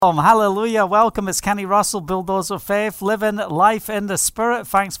Hallelujah. Welcome. It's Kenny Russell, Bulldozer Faith, living life in the Spirit.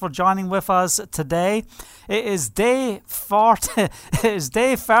 Thanks for joining with us today. It is day 40. It is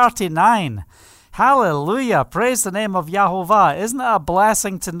day 39. Hallelujah. Praise the name of Yahovah. Isn't it a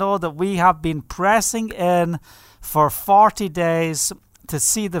blessing to know that we have been pressing in for 40 days to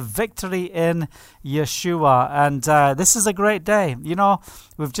see the victory in Yeshua? And this is a great day. You know,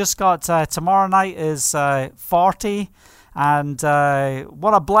 we've just got tomorrow night is 40. And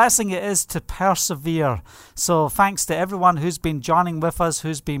what a blessing it is to persevere. So thanks to everyone who's been joining with us,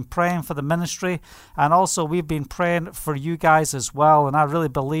 who's been praying for the ministry. And also we've been praying for you guys as well. And I really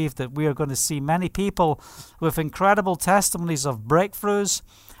believe that we are going to see many people with incredible testimonies of breakthroughs,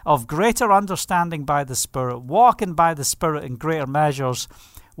 of greater understanding by the Spirit, walking by the Spirit in greater measures,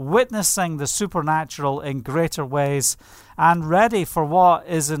 witnessing the supernatural in greater ways, and ready for what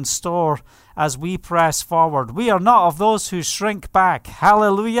is in store as we press forward. We are not of those who shrink back,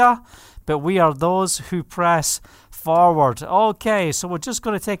 hallelujah, but we are those who press forward. Okay, so we're just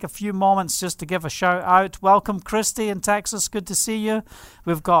going to take a few moments just to give a shout out. Welcome, Christy in Texas, good to see you.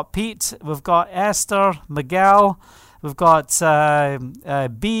 We've got Pete, we've got Esther, Miguel, we've got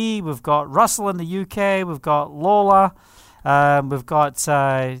B, we've got Russell in the UK, we've got Lola, we've got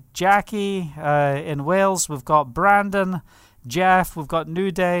Jackie in Wales, we've got Brandon, Jeff, we've got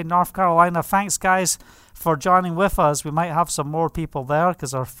New Day, North Carolina. Thanks, guys, for joining with us. We might have some more people there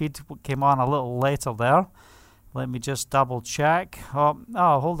because our feed came on a little later there. Let me just double check. Oh,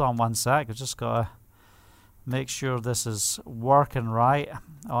 hold on one sec. I've just got to make sure this is working right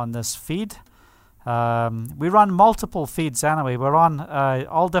on this feed. We run multiple feeds anyway. We're on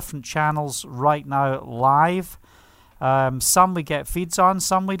all different channels right now live. Some we get feeds on,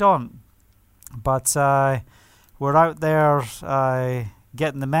 some we don't. But we're out there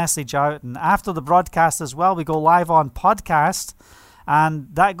getting the message out. And after the broadcast as well, we go live on podcast. And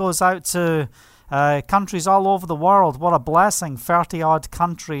that goes out to countries all over the world. What a blessing. 30-odd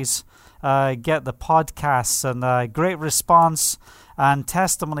countries get the podcasts. And great response and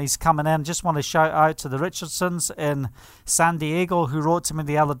testimonies coming in. Just want to shout out to the Richardsons in San Diego who wrote to me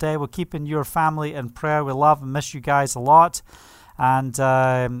the other day. We're keeping your family in prayer. We love and miss you guys a lot. And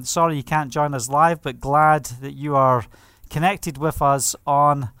sorry you can't join us live, but glad that you are connected with us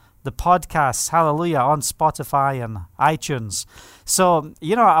on the podcasts. Hallelujah, on Spotify and iTunes. So,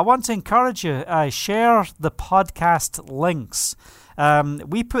 you know, I want to encourage you, share the podcast links.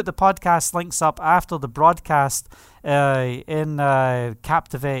 We put the podcast links up after the broadcast in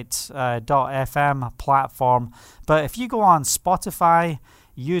Captivate.fm platform. But if you go on Spotify,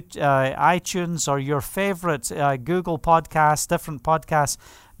 iTunes, or your favorite Google podcast, different podcasts,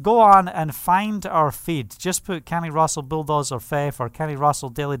 go on and find our feed. Just put Kenny Russell Bulldozer Faith or Kenny Russell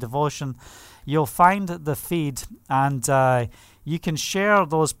Daily Devotion. You'll find the feed, and you can share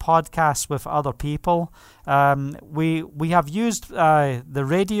those podcasts with other people. We have used the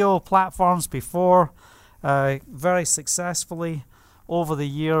radio platforms before very successfully over the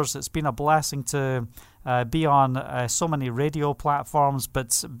years. It's been a blessing to be on so many radio platforms,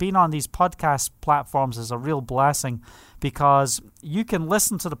 but being on these podcast platforms is a real blessing because you can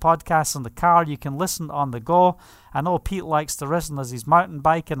listen to the podcast in the car, you can listen on the go. I know Pete likes to listen as he's mountain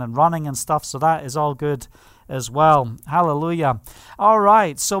biking and running and stuff, so that is all good as well. Hallelujah. All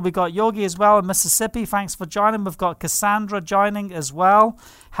right, so we got Yogi as well in Mississippi. Thanks for joining. We've got Cassandra joining as well.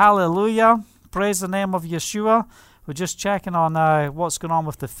 Hallelujah. Praise the name of Yeshua. We're just checking on what's going on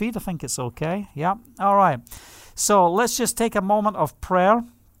with the feed. I think it's okay. Yeah. All right. So let's just take a moment of prayer.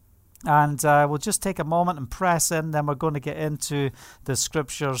 And we'll just take a moment and press in. Then we're going to get into the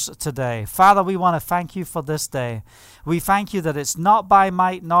scriptures today. Father, we want to thank you for this day. We thank you that it's not by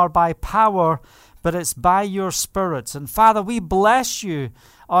might nor by power, but it's by your Spirit. And Father, we bless you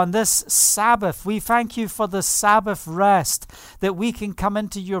on this Sabbath. We thank you for the Sabbath rest, that we can come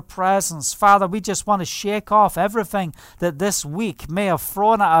into your presence. Father, we just want to shake off everything that this week may have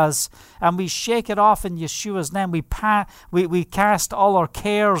thrown at us, and we shake it off in Yeshua's name. We cast all our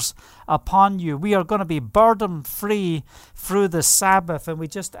cares upon you. We are going to be burden-free through the Sabbath, and we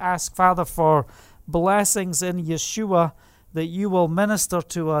just ask, Father, for blessings in Yeshua, that you will minister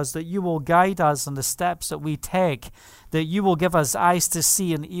to us, that you will guide us in the steps that we take, that you will give us eyes to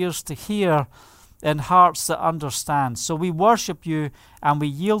see and ears to hear and hearts that understand. So we worship you and we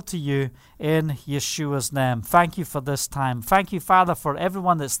yield to you in Yeshua's name. Thank you for this time. Thank you, Father, for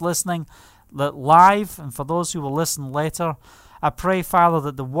everyone that's listening live and for those who will listen later. I pray, Father,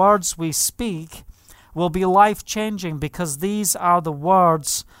 that the words we speak will be life-changing because these are the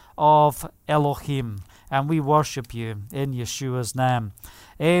words of Elohim. And we worship you in Yeshua's name.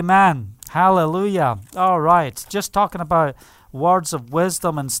 Amen. Hallelujah. All right. Just talking about words of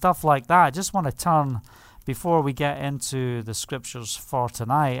wisdom and stuff like that. I just want to turn, before we get into the scriptures for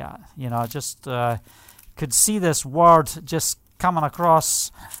tonight, I just could see this word just coming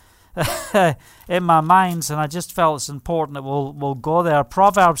across in my mind, and I just felt it's important that we'll go there.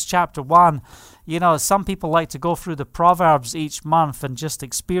 Proverbs chapter 1. Some people like to go through the Proverbs each month and just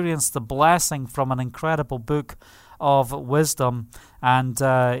experience the blessing from an incredible book of wisdom. And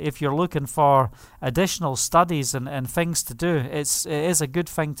if you're looking for additional studies and things to do, it is a good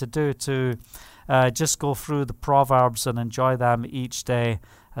thing to do to just go through the Proverbs and enjoy them each day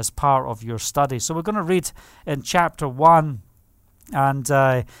as part of your study. So we're going to read in chapter 1. And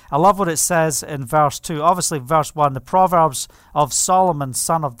I love what it says in verse 2. Obviously, verse 1, the Proverbs of Solomon,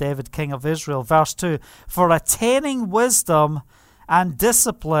 son of David, king of Israel. Verse 2, for attaining wisdom and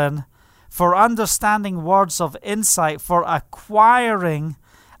discipline, for understanding words of insight, for acquiring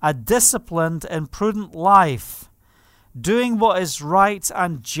a disciplined and prudent life, doing what is right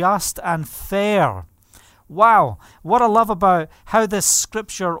and just and fair. Wow, what I love about how this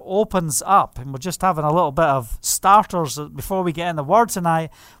scripture opens up, and we're just having a little bit of starters before we get in the word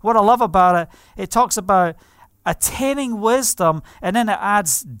tonight. What I love about it, it talks about attaining wisdom, and then it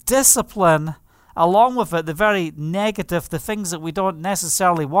adds discipline along with it, the very negative, the things that we don't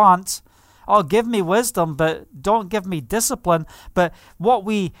necessarily want. Oh, give me wisdom, but don't give me discipline. But what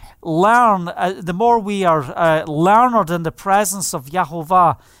we learn, the more we are learned in the presence of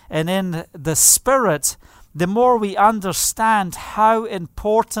Yahovah and in the Spirit, the more we understand how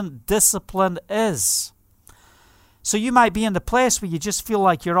important discipline is. So you might be in the place where you just feel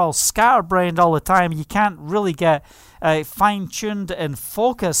like you're all scatterbrained all the time. You can't really get fine-tuned and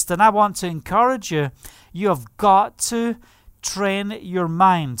focused. And I want to encourage you, you have got to train your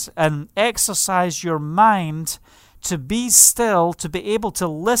mind and exercise your mind to be still, to be able to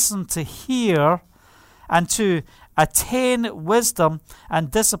listen, to hear, and to attain wisdom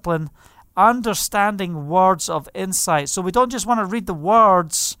and discipline, understanding words of insight. So we don't just want to read the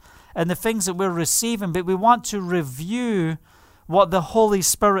words and the things that we're receiving, but we want to review what the Holy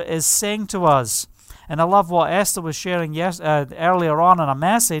Spirit is saying to us. And I love what Esther was sharing earlier on in a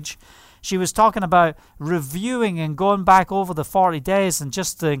message. She was talking about reviewing and going back over the 40 days and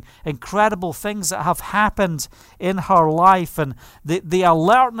just the incredible things that have happened in her life and the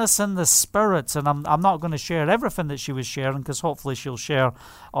alertness in the Spirit. And I'm not going to share everything that she was sharing, because hopefully she'll share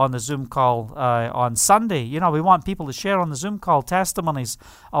on the Zoom call on Sunday. We want people to share on the Zoom call testimonies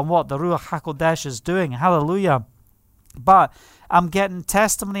on what the Ruach HaKodesh is doing. Hallelujah. But I'm getting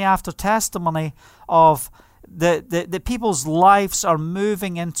testimony after testimony of the people's lives are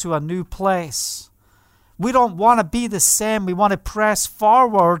moving into a new place. We don't want to be the same. We want to press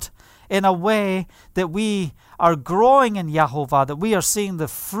forward in a way that we are growing in Yahovah, that we are seeing the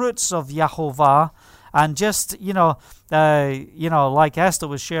fruits of Yahovah. And just, like Esther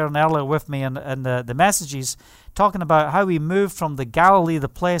was sharing earlier with me in the messages, talking about how we moved from the Galilee, the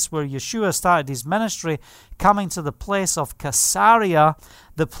place where Yeshua started his ministry, coming to the place of Caesarea,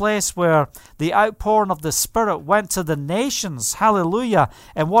 the place where the outpouring of the Spirit went to the nations. Hallelujah.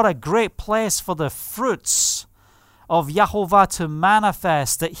 And what a great place for the fruits of Yahovah to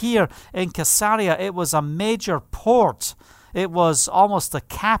manifest. That here in Caesarea, it was a major port. It was almost the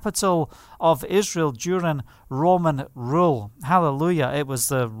capital of Israel during Roman rule. Hallelujah. It was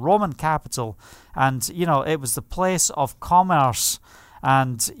the Roman capital. And, it was the place of commerce.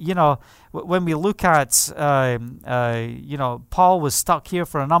 And, when we look at, Paul was stuck here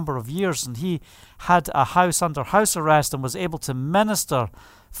for a number of years, and he had a house under house arrest and was able to minister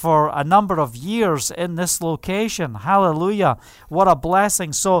for a number of years in this location. Hallelujah. What a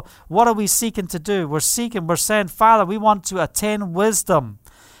blessing. So what are we seeking to do? We're saying, Father, we want to attain wisdom.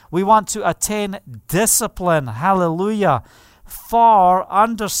 We want to attain discipline. Hallelujah. For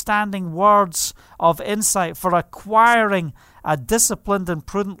understanding words of insight, for acquiring a disciplined and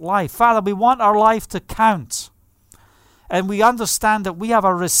prudent life. Father, we want our life to count. And we understand that we have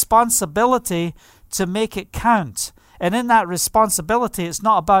a responsibility to make it count. And in that responsibility, it's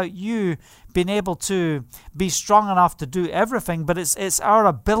not about you being able to be strong enough to do everything, but it's our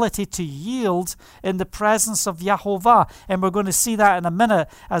ability to yield in the presence of Yahovah. And we're going to see that in a minute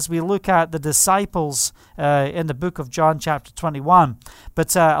as we look at the disciples in the book of John chapter 21.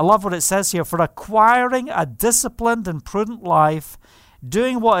 But I love what it says here. For acquiring a disciplined and prudent life,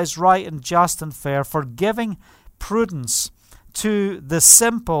 doing what is right and just and fair, for giving prudence to the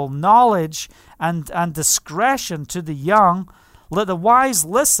simple, knowledge and discretion to the young. Let the wise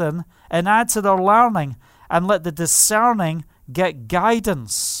listen and add to their learning, and let the discerning get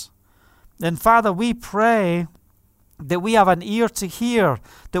guidance. And Father, we pray that we have an ear to hear,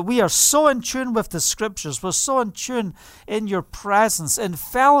 that we are so in tune with the Scriptures, we're so in tune in your presence, in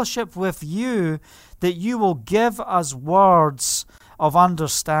fellowship with you, that you will give us words of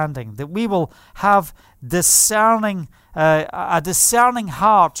understanding, that we will have a discerning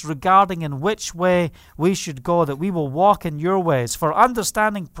heart regarding in which way we should go, that we will walk in your ways. For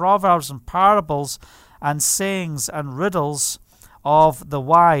understanding proverbs and parables and sayings and riddles of the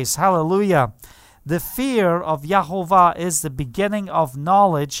wise. Hallelujah. The fear of Yahovah is the beginning of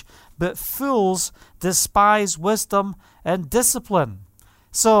knowledge, but fools despise wisdom and discipline.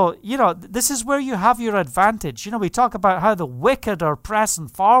 So, this is where you have your advantage. We talk about how the wicked are pressing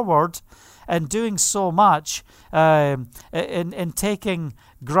forward and doing so much in taking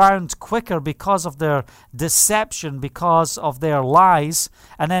ground quicker because of their deception, because of their lies.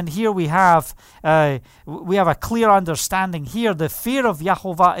 And then here we have a clear understanding here. The fear of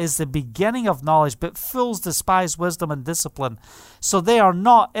Yahovah is the beginning of knowledge, but fools despise wisdom and discipline. So they are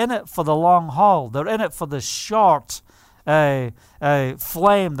not in it for the long haul. They're in it for the short flame.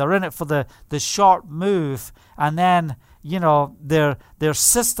 They're in it for the short move. And then, their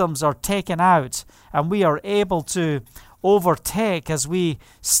systems are taken out, and we are able to overtake as we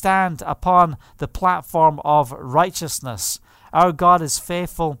stand upon the platform of righteousness. Our God is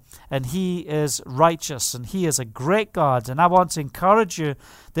faithful, and He is righteous, and He is a great God. And I want to encourage you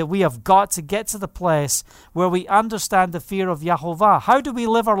that we have got to get to the place where we understand the fear of Yahovah. How do we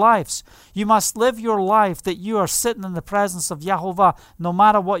live our lives? You must live your life that you are sitting in the presence of Yahovah no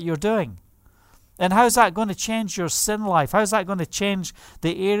matter what you're doing. And how's that going to change your sin life? How's that going to change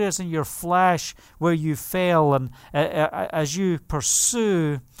the areas in your flesh where you fail, and as you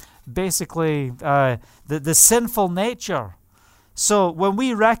pursue basically the sinful nature? So when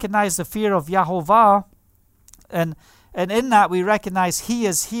we recognize the fear of Yahovah, and in that we recognize He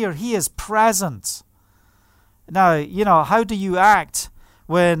is here, He is present. Now, how do you act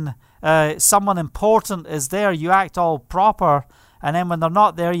when someone important is there? You act all proper. And then when they're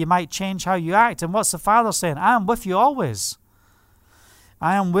not there, you might change how you act. And what's the Father saying? I am with you always.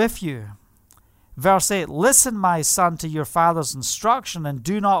 I am with you. Verse 8, listen, my son, to your father's instruction, and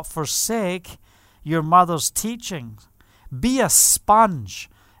do not forsake your mother's teaching. Be a sponge.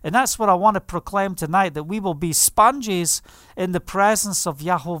 And that's what I want to proclaim tonight, that we will be sponges in the presence of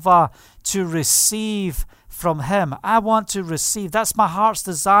Yahovah to receive from Him. I want to receive. That's my heart's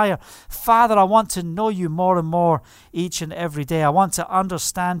desire. Father, I want to know you more and more each and every day. I want to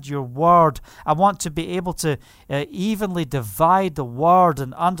understand your word. I want to be able to evenly divide the word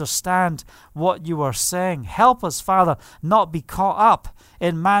and understand what you are saying. Help us, Father, not be caught up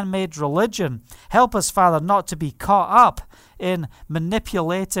in man-made religion. Help us, Father, not to be caught up in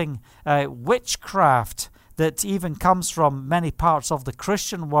manipulating witchcraft that even comes from many parts of the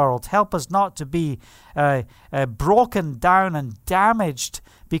Christian world. Help us not to be broken down and damaged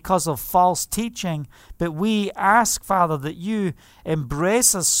because of false teaching, but we ask, Father, that you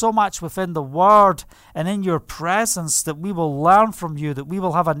embrace us so much within the Word and in your presence that we will learn from you, that we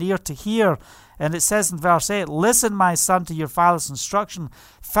will have an ear to hear. And it says in verse 8, listen, my son, to your father's instruction.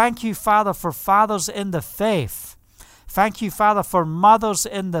 Thank you, Father, for fathers in the faith. Thank you, Father, for mothers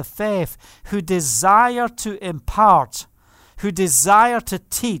in the faith who desire to impart, who desire to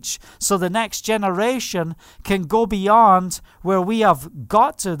teach, so the next generation can go beyond where we have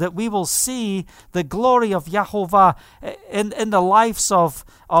got to, that we will see the glory of Yahovah in the lives of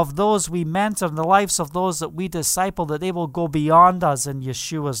those we mentor, in the lives of those that we disciple, that they will go beyond us in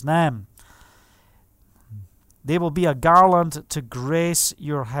Yeshua's name. They will be a garland to grace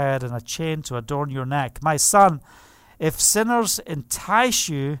your head and a chain to adorn your neck. My son, if sinners entice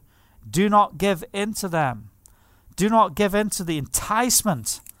you, do not give in to them. Do not give in to the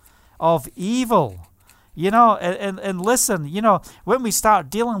enticement of evil. And listen, when we start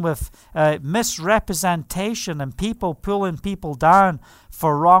dealing with misrepresentation and people pulling people down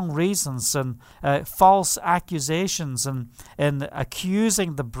for wrong reasons and false accusations and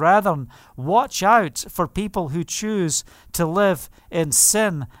accusing the brethren, watch out for people who choose to live in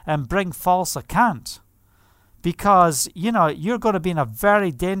sin and bring false account. Because, you're going to be in a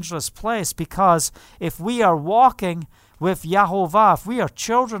very dangerous place, because if we are walking with Yahovah, if we are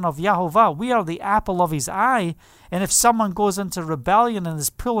children of Yahovah, we are the apple of His eye. And if someone goes into rebellion and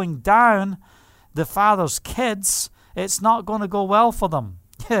is pulling down the Father's kids, it's not going to go well for them.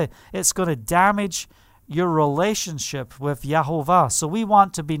 It's going to damage your relationship with Yahovah. So we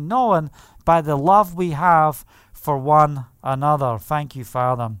want to be known by the love we have for one another. Thank you,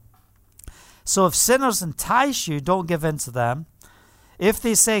 Father. So if sinners entice you, don't give in to them. If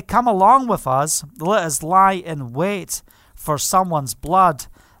they say, come along with us, let us lie in wait for someone's blood.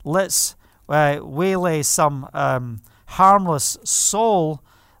 Let's waylay some harmless soul.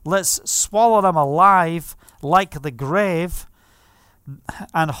 Let's swallow them alive like the grave,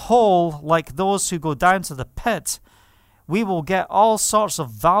 and whole like those who go down to the pit. We will get all sorts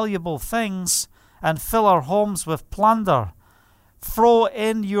of valuable things and fill our homes with plunder. Throw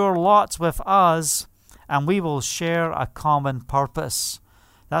in your lot with us, and we will share a common purpose.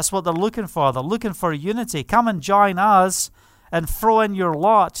 That's what they're looking for. They're looking for unity. Come and join us and throw in your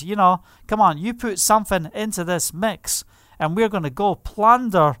lot. Come on, you put something into this mix, and we're going to go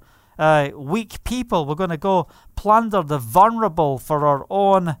plunder weak people. We're going to go plunder the vulnerable for our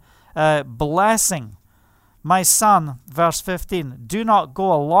own blessing. My son, verse 15, do not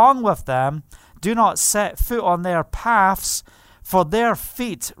go along with them. Do not set foot on their paths, for their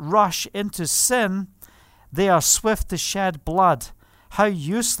feet rush into sin. They are swift to shed blood. How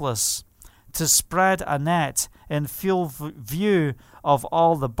useless to spread a net in full view of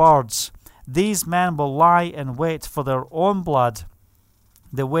all the birds. These men will lie in wait for their own blood.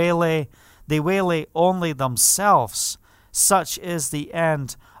 They waylay only themselves. Such is the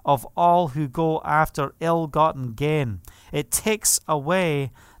end of all who go after ill-gotten gain. It takes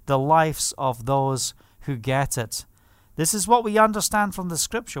away the lives of those who get it. This is what we understand from the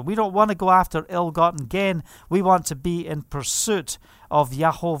scripture. We don't want to go after ill-gotten gain. We want to be in pursuit of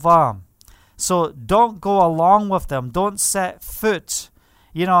Yahovah. So don't go along with them. Don't set foot.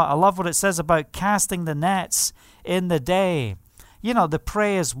 I love what it says about casting the nets in the day. The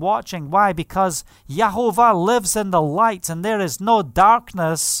prey is watching. Why? Because Yahovah lives in the light, and there is no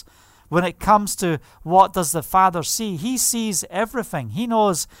darkness when it comes to what does the Father see. He sees everything. He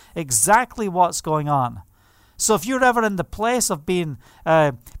knows exactly what's going on. So if you're ever in the place of being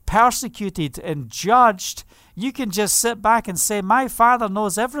persecuted and judged, you can just sit back and say, my Father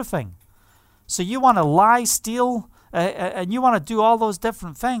knows everything. So you want to lie, steal, and you want to do all those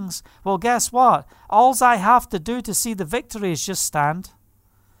different things. Well, guess what? All I have to do to see the victory is just stand.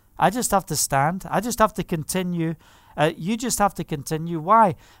 I just have to stand. I just have to continue. You just have to continue.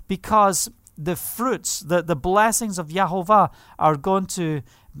 Why? Because the fruits, the blessings of Yahovah are going to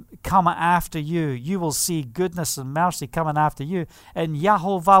come after you. You will see goodness and mercy coming after you, and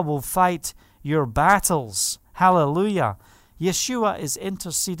Yahovah will fight your battles. Hallelujah. Yeshua is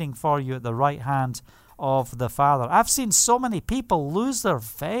interceding for you at the right hand of the Father. I've seen so many people lose their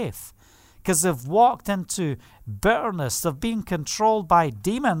faith because they've walked into bitterness. They've been controlled by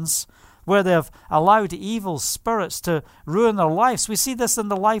demons where they've allowed evil spirits to ruin their lives. We see this in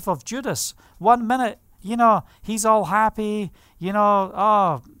the life of Judas. 1 minute, he's all happy,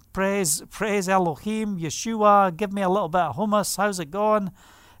 praise Elohim, Yeshua, give me a little bit of hummus, how's it going?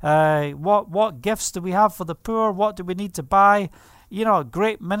 What gifts do we have for the poor? What do we need to buy?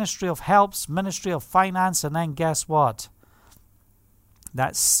 Great ministry of helps, ministry of finance, and then guess what?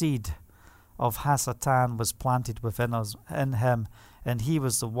 That seed of Hasatan was planted in him, and he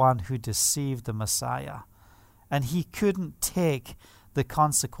was the one who deceived the Messiah. And he couldn't take the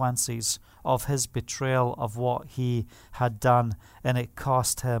consequences of his betrayal of what he had done, and it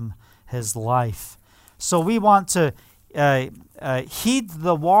cost him his life. So we want to heed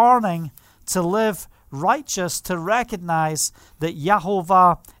the warning to live righteous, to recognize that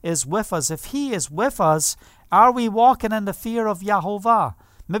Yahovah is with us. If he is with us, are we walking in the fear of Yahovah?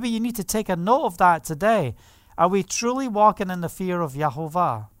 Maybe you need to take a note of that today. Are we truly walking in the fear of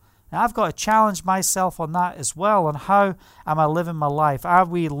Yahovah? Now, I've got to challenge myself on that as well. And how am I living my life? Are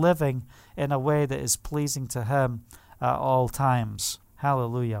we living in a way that is pleasing to him at all times?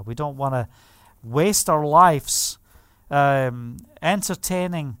 Hallelujah. We don't want to waste our lives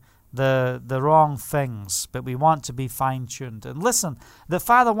entertaining the wrong things, but we want to be fine-tuned. And listen, the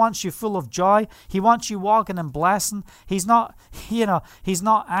Father wants you full of joy. He wants you walking in blessing. He's not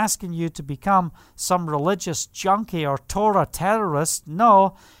asking you to become some religious junkie or Torah terrorist.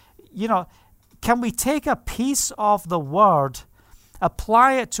 No, can we take a piece of the Word,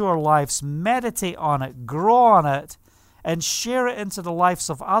 apply it to our lives, meditate on it, grow on it, and share it into the lives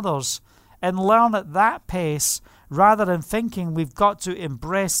of others, and learn at that pace, rather than thinking we've got to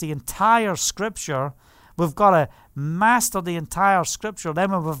embrace the entire Scripture. We've got to master the entire Scripture.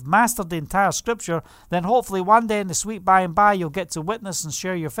 Then when we've mastered the entire Scripture, then hopefully one day in the sweet by and by, you'll get to witness and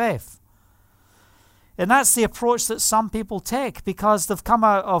share your faith. And that's the approach that some people take, because they've come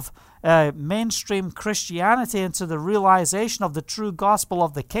out of mainstream Christianity into the realization of the true gospel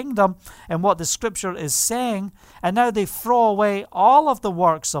of the kingdom and what the Scripture is saying, and now they throw away all of the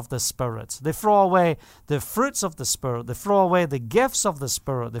works of the Spirit. They throw away the fruits of the Spirit. They throw away the gifts of the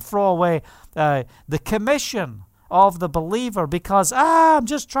Spirit. They throw away the commission of the believer because, I'm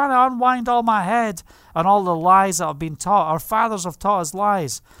just trying to unwind all my head on all the lies that have been taught. Our fathers have taught us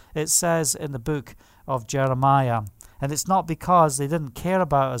lies, it says in the book of Jeremiah. And it's not because they didn't care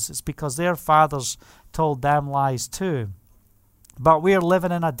about us. It's because their fathers told them lies too. But we're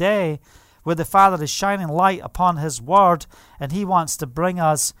living in a day where the Father is shining light upon His Word, and He wants to bring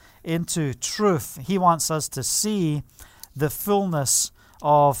us into truth. He wants us to see the fullness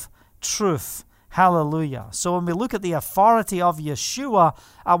of truth. Hallelujah. So when we look at the authority of Yeshua,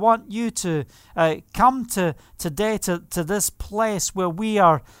 I want you to come today to this place where we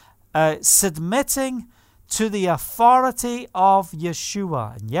are submitting to the authority of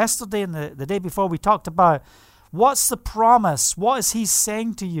Yeshua. And yesterday and the day before, we talked about what's the promise? What is He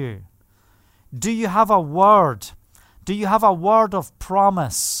saying to you? Do you have a word? Do you have a word of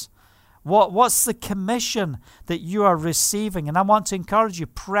promise? What's the commission that you are receiving? And I want to encourage you,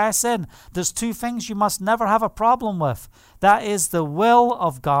 press in. There's two things you must never have a problem with. That is the will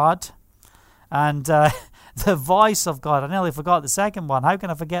of God and the voice of God. I nearly forgot the second one. How can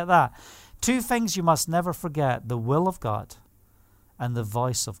I forget that? Two things you must never forget: the will of God and the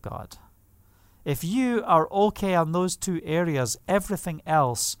voice of God. If you are okay on those two areas, everything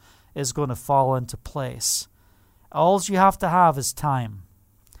else is going to fall into place. All you have to have is time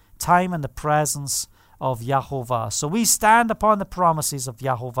in the presence of Yahovah. So we stand upon the promises of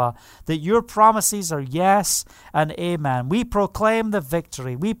Yahovah, that your promises are yes and amen. We proclaim the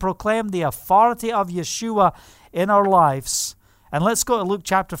victory. We proclaim the authority of Yeshua in our lives. And let's go to Luke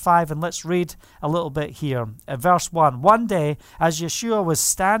chapter 5 and let's read a little bit here. Verse 1. One day, as Yeshua was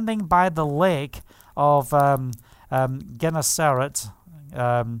standing by the lake of Gennesaret,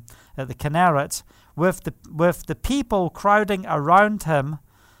 at the Kinneret, with the people crowding around him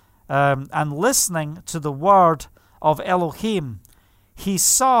and listening to the word of Elohim, he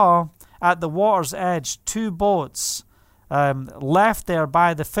saw at the water's edge two boats left there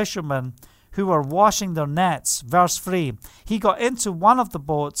by the fishermen who were washing their nets. Verse 3, he got into one of the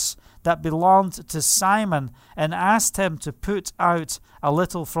boats that belonged to Simon and asked him to put out a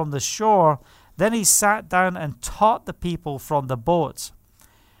little from the shore. Then he sat down and taught the people from the boat.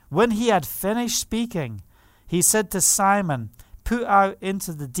 When he had finished speaking, he said to Simon, "Put out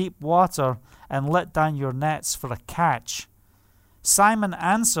into the deep water and let down your nets for a catch." Simon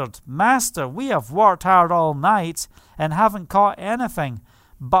answered, "Master, we have worked hard all night and haven't caught anything.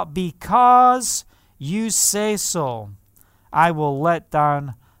 But because you say so, I will let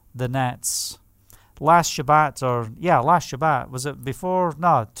down the nets." Last Shabbat, was it before?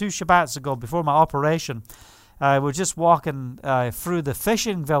 No, 2 Shabbats ago, before my operation, we're just walking through the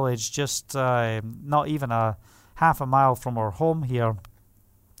fishing village, just not even a half a mile from our home here,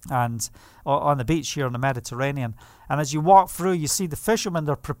 and on the beach here in the Mediterranean. And as you walk through, you see the fishermen,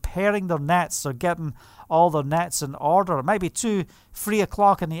 they're preparing their nets. They're getting all their nets in order. It might be 3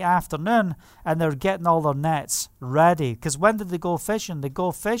 o'clock in the afternoon, and they're getting all their nets ready. Because when did they go fishing? They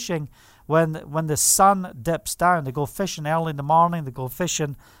go fishing when the sun dips down. They go fishing early in the morning. They go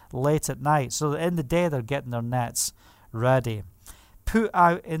fishing late at night. So in the day, they're getting their nets ready. Put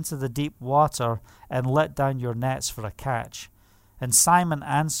out into the deep water and let down your nets for a catch. And Simon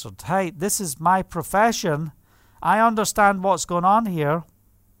answered, "Hey, this is my profession. I understand what's going on here.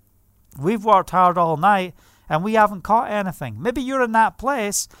 We've worked hard all night and we haven't caught anything." Maybe you're in that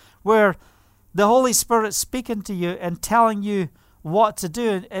place where the Holy Spirit's speaking to you and telling you what to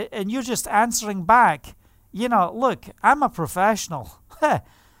do, and you're just answering back, "Look, I'm a professional.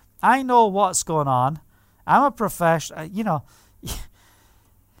 I know what's going on. I'm a professional,"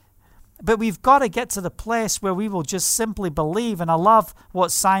 But we've got to get to the place where we will just simply believe. And I love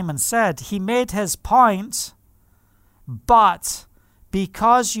what Simon said. He made his point, "But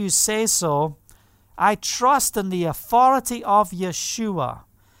because you say so, I trust in the authority of Yeshua.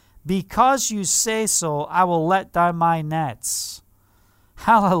 Because you say so, I will let down my nets."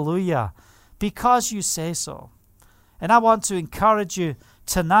 Hallelujah. Because you say so. And I want to encourage you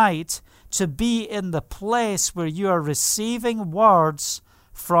tonight to be in the place where you are receiving words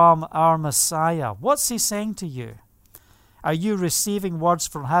from our Messiah. What's he saying to you? Are you receiving words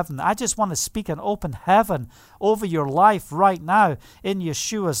from heaven? I just want to speak an open heaven over your life right now in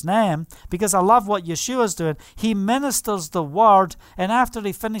Yeshua's name, because I love what Yeshua's doing. He ministers the word, and after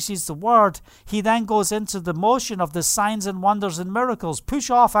he finishes the word, he then goes into the motion of the signs and wonders and miracles.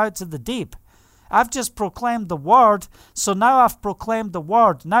 Push off out to the deep. I've just proclaimed the word, so now I've proclaimed the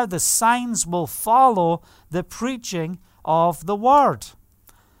word. Now the signs will follow the preaching of the word.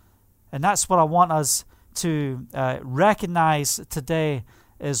 And that's what I want us to recognize today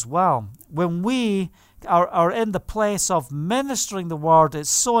as well. When we are in the place of ministering the word, it's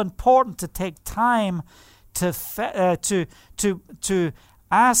so important to take time to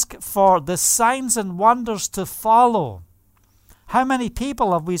ask for the signs and wonders to follow. How many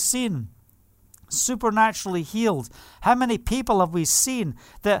people have we seen supernaturally healed? How many people have we seen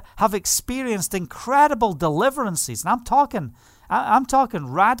that have experienced incredible deliverances? And I'm talking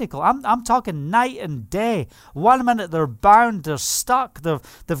radical. I'm talking night and day. 1 minute they're bound, they're stuck,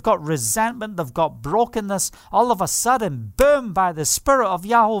 they've got resentment, they've got brokenness. All of a sudden, boom, by the Spirit of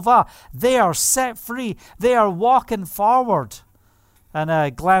Yahovah, they are set free. They are walking forward.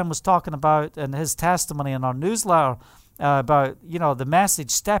 And Glenn was talking about in his testimony in our newsletter about, the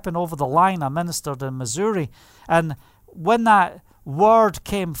message stepping over the line. I ministered in Missouri. And when that word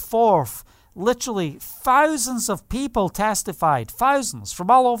came forth, literally thousands of people testified. Thousands from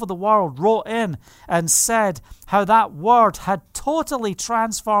all over the world wrote in and said how that word had totally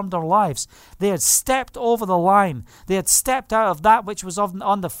transformed their lives. They had stepped over the line. They had stepped out of that which was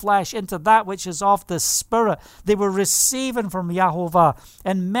on the flesh into that which is of the Spirit. They were receiving from Yahovah.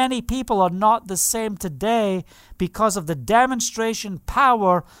 And many people are not the same today because of the demonstration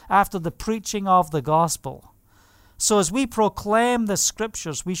power after the preaching of the gospel. So as we proclaim the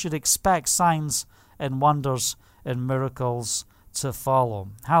Scriptures, we should expect signs and wonders and miracles to follow.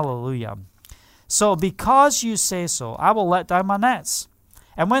 Hallelujah. So because you say so, I will let down my nets.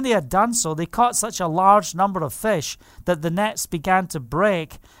 And when they had done so, they caught such a large number of fish that the nets began to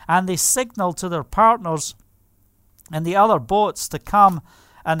break, and they signaled to their partners in the other boats to come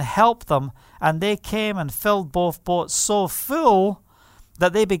and help them. And they came and filled both boats so full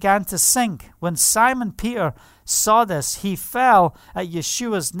that they began to sink. When Simon Peter saw this, he fell at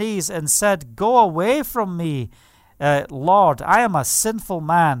Yeshua's knees and said, "Go away from me, Lord, I am a sinful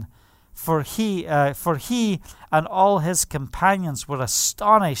man." For he and all his companions were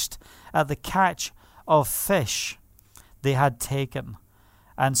astonished at the catch of fish they had taken.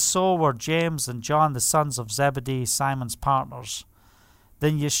 And so were James and John, the sons of Zebedee, Simon's partners.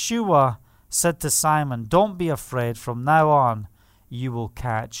 Then Yeshua said to Simon, "Don't be afraid. From now on, you will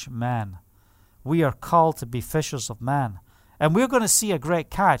catch men." We are called to be fishers of men. And we're going to see a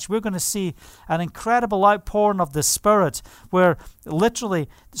great catch. We're going to see an incredible outpouring of the Spirit where literally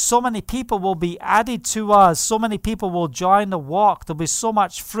so many people will be added to us. So many people will join the walk. There'll be so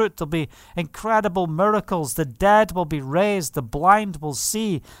much fruit. There'll be incredible miracles. The dead will be raised. The blind will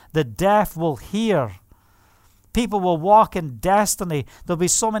see. The deaf will hear. People will walk in destiny. There'll be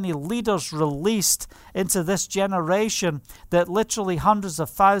so many leaders released into this generation that literally hundreds of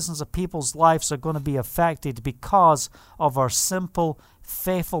thousands of people's lives are going to be affected because of our simple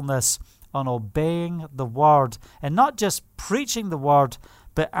faithfulness on obeying the word. And not just preaching the word,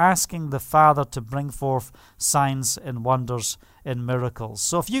 but asking the Father to bring forth signs and wonders and miracles.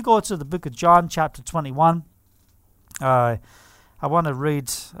 So if you go to the book of John, chapter 21, I want to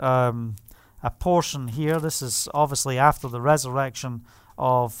read a portion here. This is obviously after the resurrection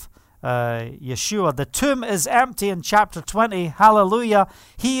of Yeshua. The tomb is empty in chapter 20. Hallelujah.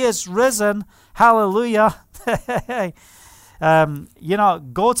 He is risen. Hallelujah. Go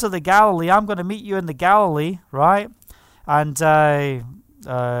to the Galilee. I'm going to meet you in the Galilee, right? And where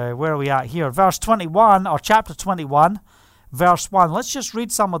are we at here? Verse 21, or chapter 21, verse 1. Let's just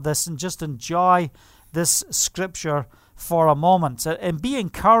read some of this and just enjoy this scripture for a moment and be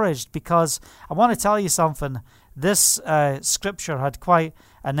encouraged, because I want to tell you something. This scripture had quite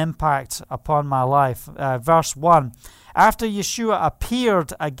an impact upon my life. Verse 1. After Yeshua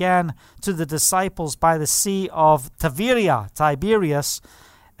appeared again to the disciples by the Sea of Tiberias,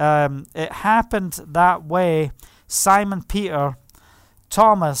 it happened that way. Simon Peter,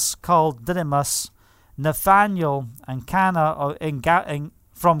 Thomas called Didymus, Nathanael and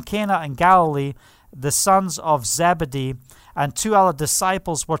from Cana in Galilee, the sons of Zebedee, and two other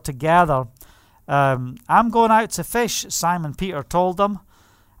disciples were together. I'm going out to fish, Simon Peter told them.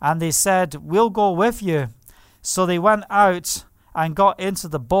 And they said, "We'll go with you." So they went out and got into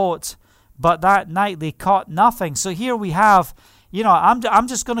the boat, but that night they caught nothing. So here we have, I'm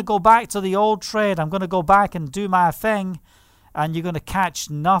just going to go back to the old trade. I'm going to go back and do my thing, and you're going to catch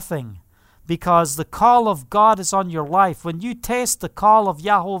nothing. Because the call of God is on your life. When you taste the call of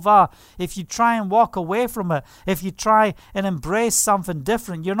Yahovah, if you try and walk away from it, if you try and embrace something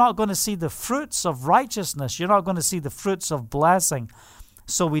different, you're not going to see the fruits of righteousness. You're not going to see the fruits of blessing.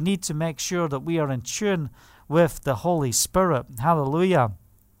 So we need to make sure that we are in tune with the Holy Spirit. Hallelujah.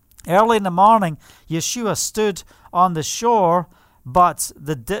 Early in the morning, Yeshua stood on the shore, but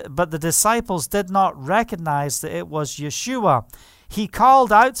the disciples did not recognize that it was Yeshua. He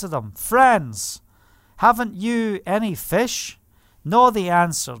called out to them, "Friends, haven't you any fish?" "No," they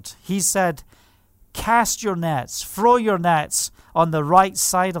answered. He said, "Cast your nets, throw your nets on the right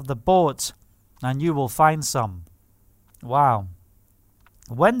side of the boat, and you will find some." Wow.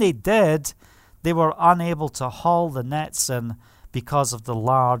 When they did, they were unable to haul the nets in because of the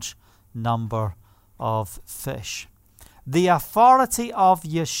large number of fish. The authority of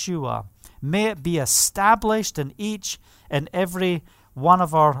Yeshua, may it be established in each and every one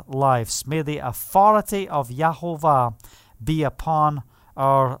of our lives. May the authority of Yahovah be upon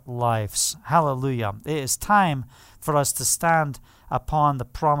our lives. Hallelujah. It is time for us to stand upon the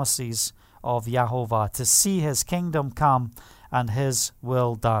promises of Yahovah, to see his kingdom come and his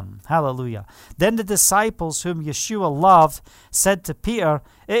will done. Hallelujah. Then the disciples whom Yeshua loved said to Peter,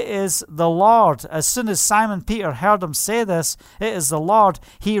 "It is the Lord." As soon as Simon Peter heard him say this, "It is the Lord,"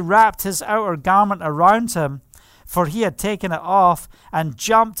 he wrapped his outer garment around him, for he had taken it off, and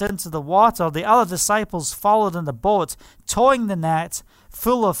jumped into the water. The other disciples followed in the boat, towing the net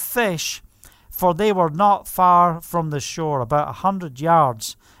full of fish, for they were not far from the shore, about 100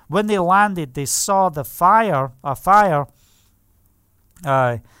 yards. When they landed, they saw a fire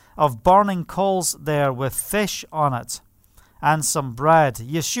of burning coals there, with fish on it and some bread.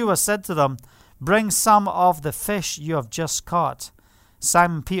 Yeshua said to them, "Bring some of the fish you have just caught."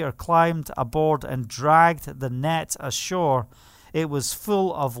 Simon Peter climbed aboard and dragged the net ashore. It was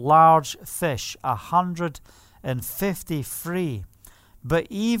full of large fish, 153. But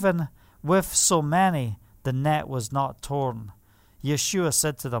even with so many, the net was not torn. Yeshua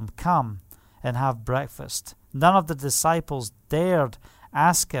said to them, "Come and have breakfast." None of the disciples dared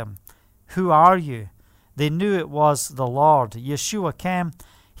ask him, "Who are you?" They knew it was the Lord. Yeshua came,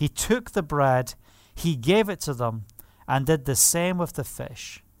 he took the bread, he gave it to them, and did the same with the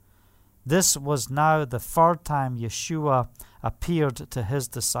fish. This was now the third time Yeshua appeared to his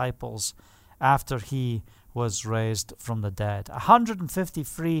disciples after he was raised from the dead.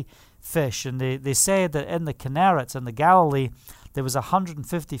 153 fish, and they say that in the Kinneret, in the Galilee, there was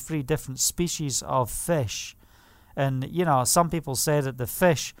 153 different species of fish. And, some people say that the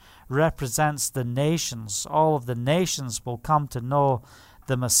fish represents the nations. All of the nations will come to know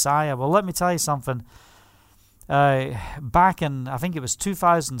the Messiah. Well, let me tell you something. Back in, I think it was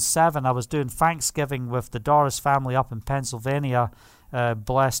 2007, I was doing Thanksgiving with the Doris family up in Pennsylvania,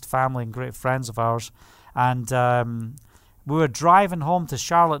 blessed family and great friends of ours. And we were driving home to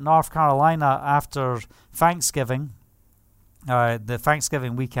Charlotte, North Carolina after Thanksgiving, the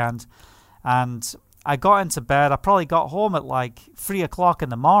Thanksgiving weekend. And I got into bed. I probably got home at like 3 o'clock in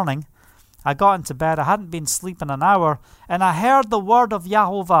the morning. I got into bed. I hadn't been sleeping an hour, and I heard the word of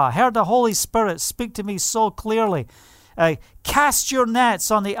Yahovah. I heard the Holy Spirit speak to me so clearly. Cast your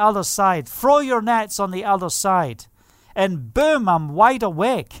nets on the other side. Throw your nets on the other side. And boom, I'm wide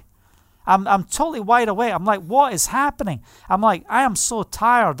awake. I'm totally wide awake. I'm like, what is happening? I'm like, I am so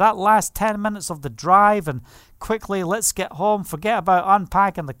tired. That last 10 minutes of the drive, and quickly, let's get home. Forget about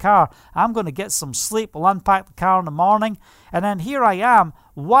unpacking the car. I'm going to get some sleep. We'll unpack the car in the morning. And then here I am.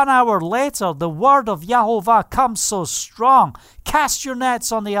 1 hour later, the word of Yahovah comes so strong. Cast your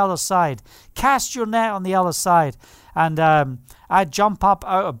nets on the other side. Cast your net on the other side. And I jump up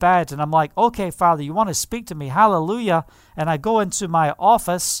out of bed, and I'm like, okay, Father, you want to speak to me? Hallelujah. And I go into my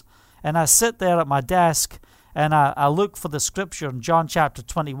office, and I sit there at my desk, and I look for the scripture in John chapter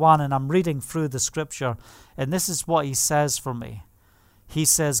 21, and I'm reading through the scripture, and this is what he says for me. He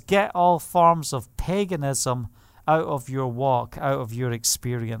says, get all forms of paganism out of your walk, out of your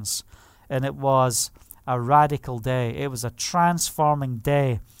experience. And it was a radical day. It was a transforming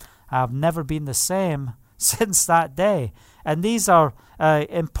day. I've never been the same since that day. And these are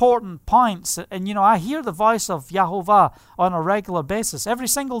important points. And, I hear the voice of Yahovah on a regular basis. Every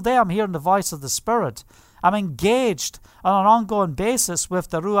single day I'm hearing the voice of the Spirit. I'm engaged on an ongoing basis with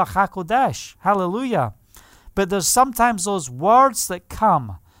the Ruach HaKodesh. Hallelujah. But there's sometimes those words that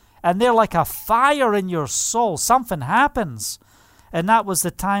come, and they're like a fire in your soul. Something happens. And that was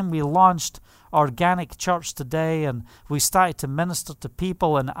the time we launched Organic Church Today, and we started to minister to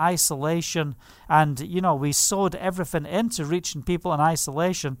people in isolation. And, we sowed everything into reaching people in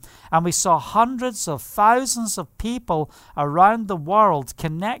isolation. And we saw hundreds of thousands of people around the world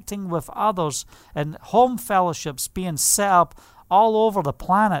connecting with others, and home fellowships being set up all over the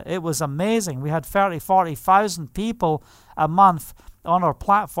planet. It was amazing. We had 40,000 people a month on our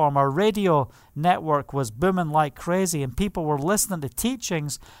platform. Our radio network was booming like crazy, and people were listening to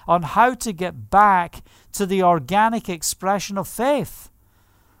teachings on how to get back to the organic expression of faith.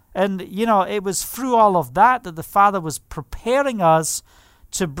 And, it was through all of that the Father was preparing us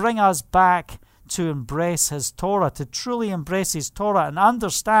to bring us back to embrace His Torah, to truly embrace His Torah and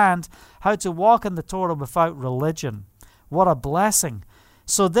understand how to walk in the Torah without religion. What a blessing.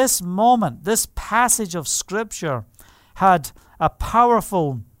 So this moment, this passage of Scripture had a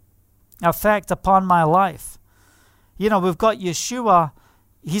powerful effect upon my life. We've got Yeshua.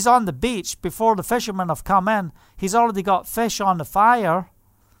 He's on the beach before the fishermen have come in. He's already got fish on the fire.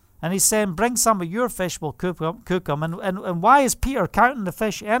 And he's saying, bring some of your fish, we'll cook them. And why is Peter counting the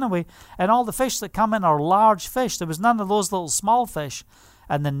fish anyway? And all the fish that come in are large fish. There was none of those little small fish.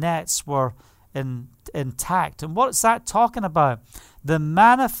 And the nets were intact. And what's that talking about? The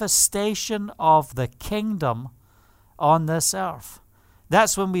manifestation of the kingdom on this earth.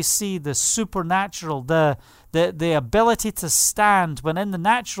 That's when we see the supernatural, the ability to stand, when in the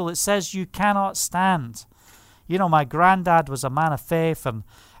natural it says you cannot stand. You know, my granddad was a man of faith, and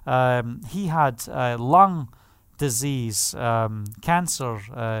he had lung disease,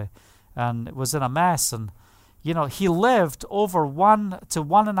 cancer, and was in a mess. And, you know, he lived over 1 to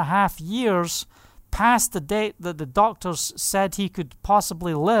 1.5 years past the date that the doctors said he could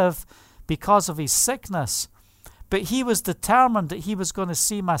possibly live because of his sickness. But he was determined that he was going to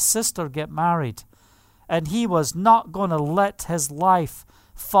see my sister get married. And he was not going to let his life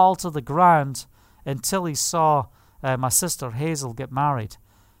fall to the ground until he saw my sister Hazel get married.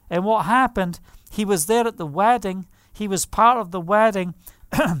 And what happened, he was there at the wedding. He was part of the wedding.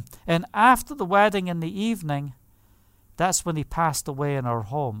 And after the wedding in the evening, that's when he passed away in our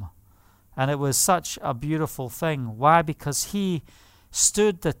home. And it was such a beautiful thing. Why? Because he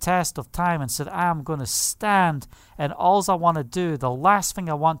stood the test of time and said, I am going to stand, and all I want to do, the last thing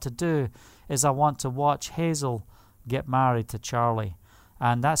I want to do, is I want to watch Hazel get married to Charlie.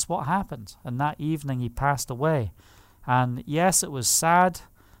 And that's what happened. And that evening he passed away. And yes, it was sad,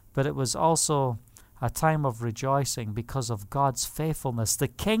 but it was also a time of rejoicing because of God's faithfulness. The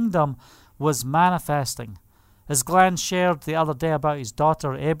kingdom was manifesting. As Glenn shared the other day about his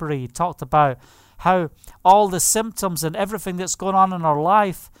daughter, Avery, he talked about how all the symptoms and everything that's going on in her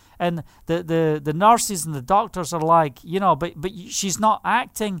life, and the nurses and the doctors are like, you know, but she's not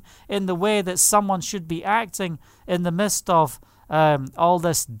acting in the way that someone should be acting in the midst of all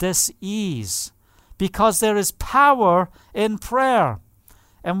this dis-ease, because there is power in prayer.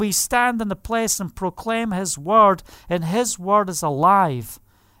 And we stand in the place and proclaim His word, and His word is alive.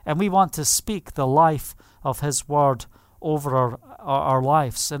 And we want to speak the life of His word over our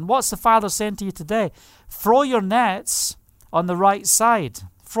lives. And what's the Father saying to you today? Throw your nets on the right side.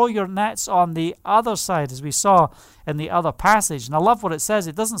 Throw your nets on the other side, as we saw in the other passage. And I love what it says.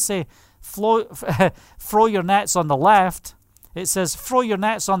 It doesn't say throw your nets on the left. It says throw your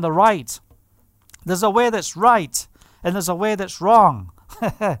nets on the right. There's a way that's right, and there's a way that's wrong.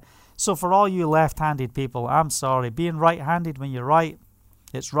 So for all you left-handed people, I'm sorry. Being right-handed when you're right,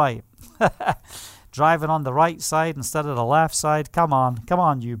 it's right. Driving on the right side instead of the left side. Come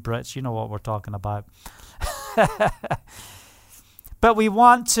on, you Brits. You know what we're talking about. But we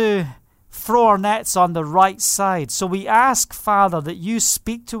want to throw our nets on the right side. So we ask, Father, that you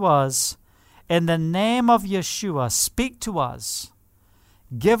speak to us in the name of Yeshua. Speak to us.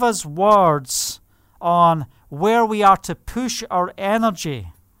 Give us words on where we are to push our energy.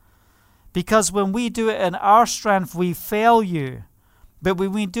 Because when we do it in our strength, we fail you. But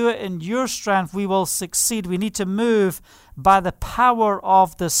when we do it in your strength, we will succeed. We need to move by the power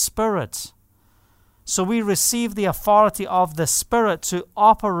of the Spirit. So we receive the authority of the Spirit to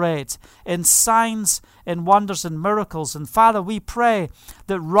operate in signs and wonders and miracles. And Father, we pray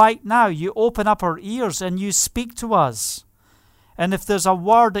that right now you open up our ears and you speak to us. And if there's a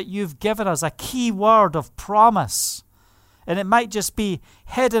word that you've given us, a key word of promise, and it might just be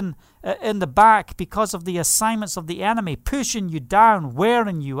hidden in the back because of the assignments of the enemy, pushing you down,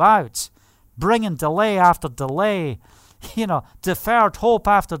 wearing you out, bringing delay after delay, deferred hope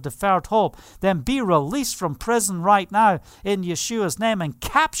after deferred hope, then be released from prison right now in Yeshua's name and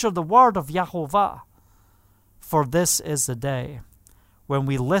capture the word of Yahovah. For this is the day when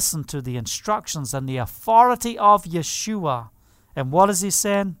we listen to the instructions and the authority of Yeshua. And what is he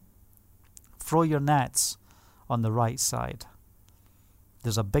saying? Throw your nets on the right side.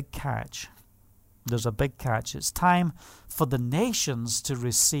 There's a big catch. There's a big catch. It's time for the nations to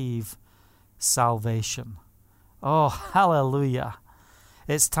receive salvation. Oh, hallelujah.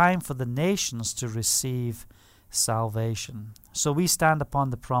 It's time for the nations to receive salvation. So we stand upon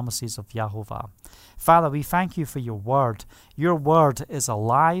the promises of Yahovah. Father, we thank you for your word. Your word is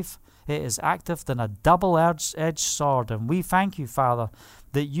alive. It is active than a double-edged sword. And we thank you, Father,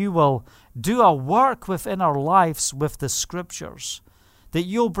 that you will do a work within our lives with the scriptures, that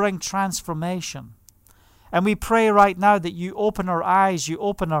you'll bring transformation. And we pray right now that you open our eyes, you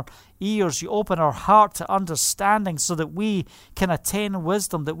open our ears, you open our heart to understanding so that we can attain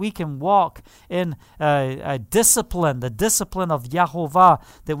wisdom, that we can walk in a discipline, the discipline of Yahovah,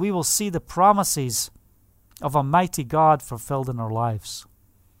 that we will see the promises of a mighty God fulfilled in our lives.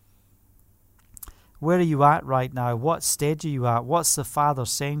 Where are you at right now? What stage are you at? What's the Father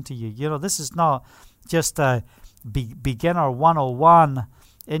saying to you? This is not just a beginner 101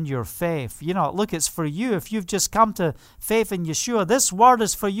 in your faith. You know, look, it's for you. If you've just come to faith in Yeshua, this word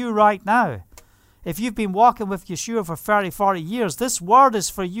is for you right now. If you've been walking with Yeshua for 30, 40 years, this word is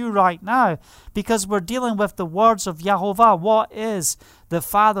for you right now, because we're dealing with the words of Yahovah. What is the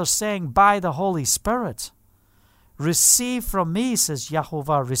Father saying by the Holy Spirit? Receive from me, says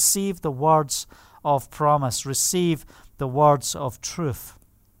Yahovah, receive the words of promise, receive the words of truth.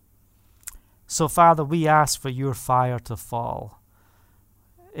 So, Father, we ask for your fire to fall.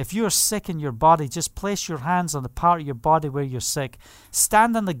 If you're sick in your body, just place your hands on the part of your body where you're sick.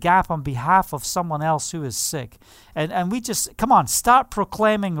 Stand in the gap on behalf of someone else who is sick. And we just, come on, start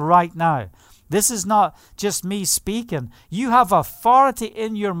proclaiming right now. This is not just me speaking. You have authority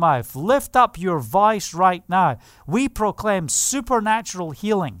in your mouth. Lift up your voice right now. We proclaim supernatural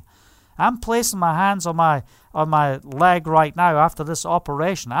healing. I'm placing my hands on my leg right now after this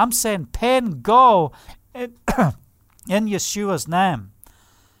operation. I'm saying, pain, go in Yeshua's name.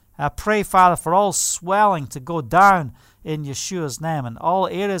 I pray, Father, for all swelling to go down in Yeshua's name and all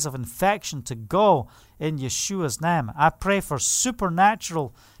areas of infection to go in Yeshua's name. I pray for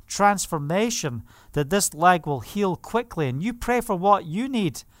supernatural transformation, that this leg will heal quickly. And you pray for what you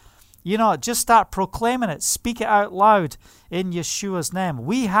need. You know, just start proclaiming it. Speak it out loud in Yeshua's name.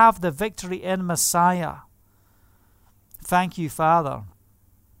 We have the victory in Messiah. Thank you, Father.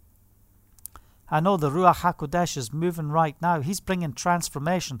 I know the Ruach HaKodesh is moving right now. He's bringing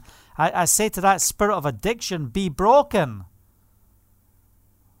transformation. I say to that spirit of addiction, be broken.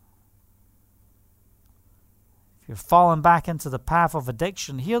 If you're falling back into the path of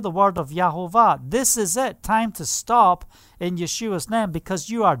addiction, hear the word of Yahovah. This is it. Time to stop in Yeshua's name, because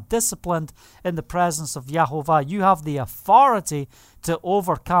you are disciplined in the presence of Yahovah. You have the authority to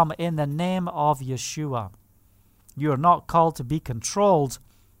overcome in the name of Yeshua. You are not called to be controlled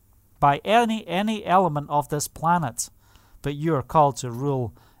by any element of this planet, but you are called to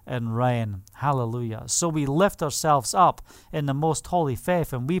rule and reign. Hallelujah. So we lift ourselves up in the most holy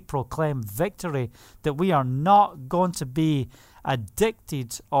faith, and we proclaim victory, that we are not going to be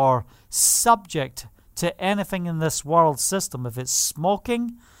addicted or subject to anything in this world system. If it's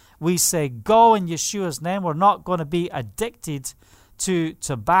smoking, we say go in Yeshua's name. We're not going to be addicted to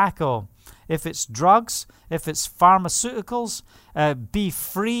tobacco. If it's drugs, if it's pharmaceuticals, be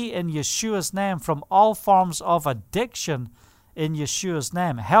free in Yeshua's name from all forms of addiction in Yeshua's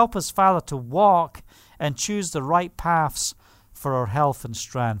name. Help us, Father, to walk and choose the right paths for our health and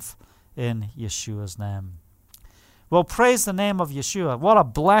strength in Yeshua's name. Well, praise the name of Yeshua. What a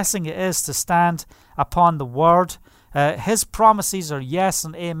blessing it is to stand upon the word. His promises are yes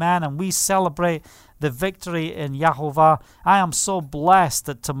and amen, and we celebrate the victory in Yahovah. I am so blessed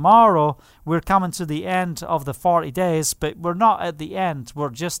that tomorrow we're coming to the end of the 40 days, but we're not at the end. We're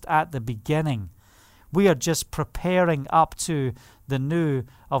just at the beginning. We are just preparing up to the new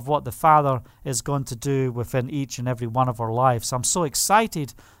of what the Father is going to do within each and every one of our lives. I'm so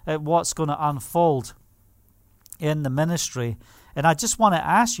excited at what's going to unfold in the ministry. And I just want to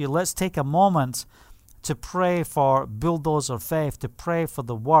ask you, let's take a moment to pray for Bulldozer Faith, to pray for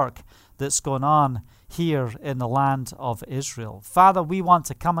the work that's going on here in the land of Israel. Father, we want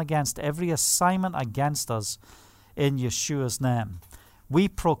to come against every assignment against us in Yeshua's name. We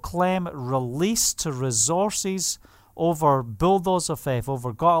proclaim release to resources over Bulldozer Faith,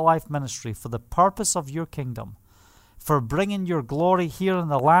 over God Life Ministry, for the purpose of your kingdom, for bringing your glory here in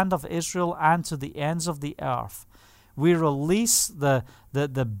the land of Israel and to the ends of the earth. We release the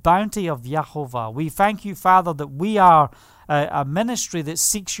bounty of Yahovah. We thank you, Father, that we are a ministry that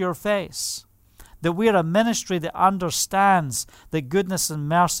seeks your face, that we're a ministry that understands that goodness and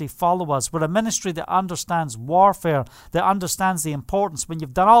mercy follow us. We're a ministry that understands warfare, that understands the importance. When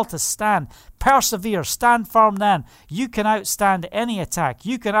you've done all to stand, persevere, stand firm then. You can outstand any attack.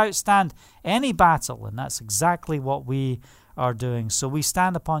 You can outstand any battle, and that's exactly what we are doing. So we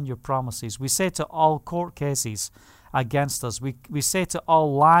stand upon your promises. We say to all court cases against us, we say to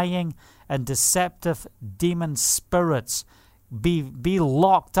all lying and deceptive demon spirits, be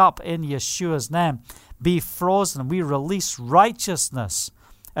locked up in Yeshua's name. Be frozen. We release righteousness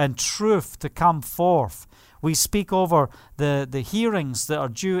and truth to come forth. We speak over the hearings that are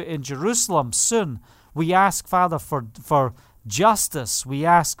due in Jerusalem soon. We ask, Father, for justice. We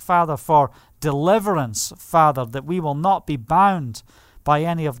ask, Father, for deliverance, Father, that we will not be bound by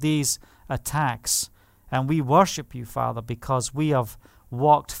any of these attacks. And we worship you, Father, because we have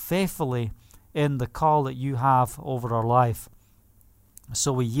walked faithfully in the call that you have over our life.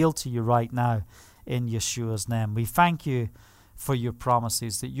 So we yield to you right now in Yeshua's name. We thank you for your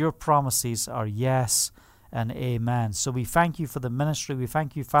promises, that your promises are yes and amen. So we thank you for the ministry. We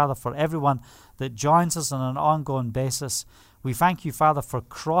thank you, Father, for everyone that joins us on an ongoing basis. We thank you, Father, for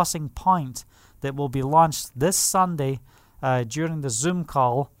Crossing Point that will be launched this Sunday during the Zoom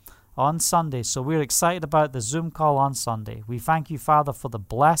call on Sunday. So we're excited about the Zoom call on Sunday. We thank you, Father, for the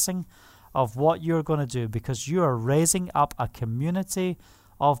blessing of what you're going to do, because you are raising up a community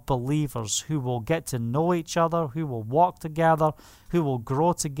of believers who will get to know each other, who will walk together, who will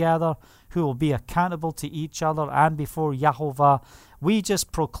grow together, who will be accountable to each other and before Yahovah. We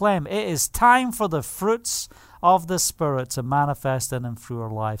just proclaim it is time for the fruits of the Spirit to manifest in and through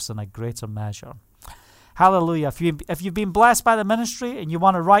our lives in a greater measure. Hallelujah. If you've been blessed by the ministry and you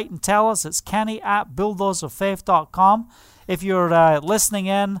want to write and tell us, it's kenny@bulldozerfaith.com. If you're listening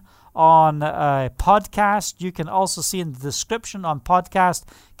in on podcast, you can also see in the description on podcast,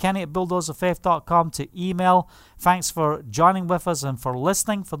 kenny@bulldozerfaith.com to email. Thanks for joining with us and for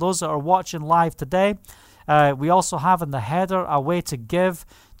listening. For those that are watching live today, we also have in the header a way to give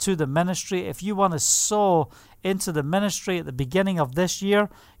to the ministry. If you want to sow into the ministry at the beginning of this year,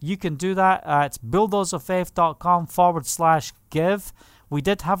 you can do that at bulldozerfaith.com/give. We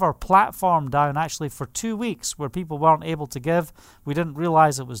did have our platform down actually for 2 weeks where people weren't able to give. We didn't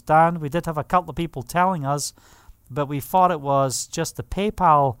realize it was down. We did have a couple of people telling us, but we thought it was just the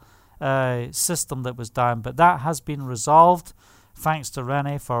PayPal system that was down. But that has been resolved. Thanks to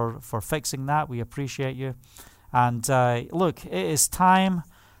Renee for fixing that. We appreciate you. And look, it is time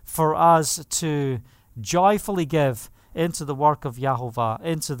for us to joyfully give into the work of Yahovah,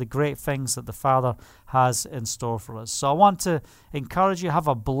 into the great things that the Father has in store for us. So I want to encourage you, have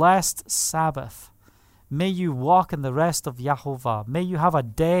a blessed Sabbath. May you walk in the rest of Yahovah. May you have a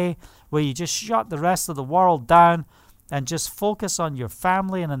day where you just shut the rest of the world down and just focus on your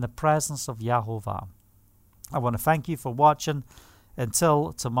family and in the presence of Yahovah. I want to thank you for watching.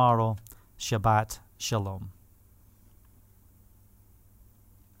 Until tomorrow, Shabbat Shalom.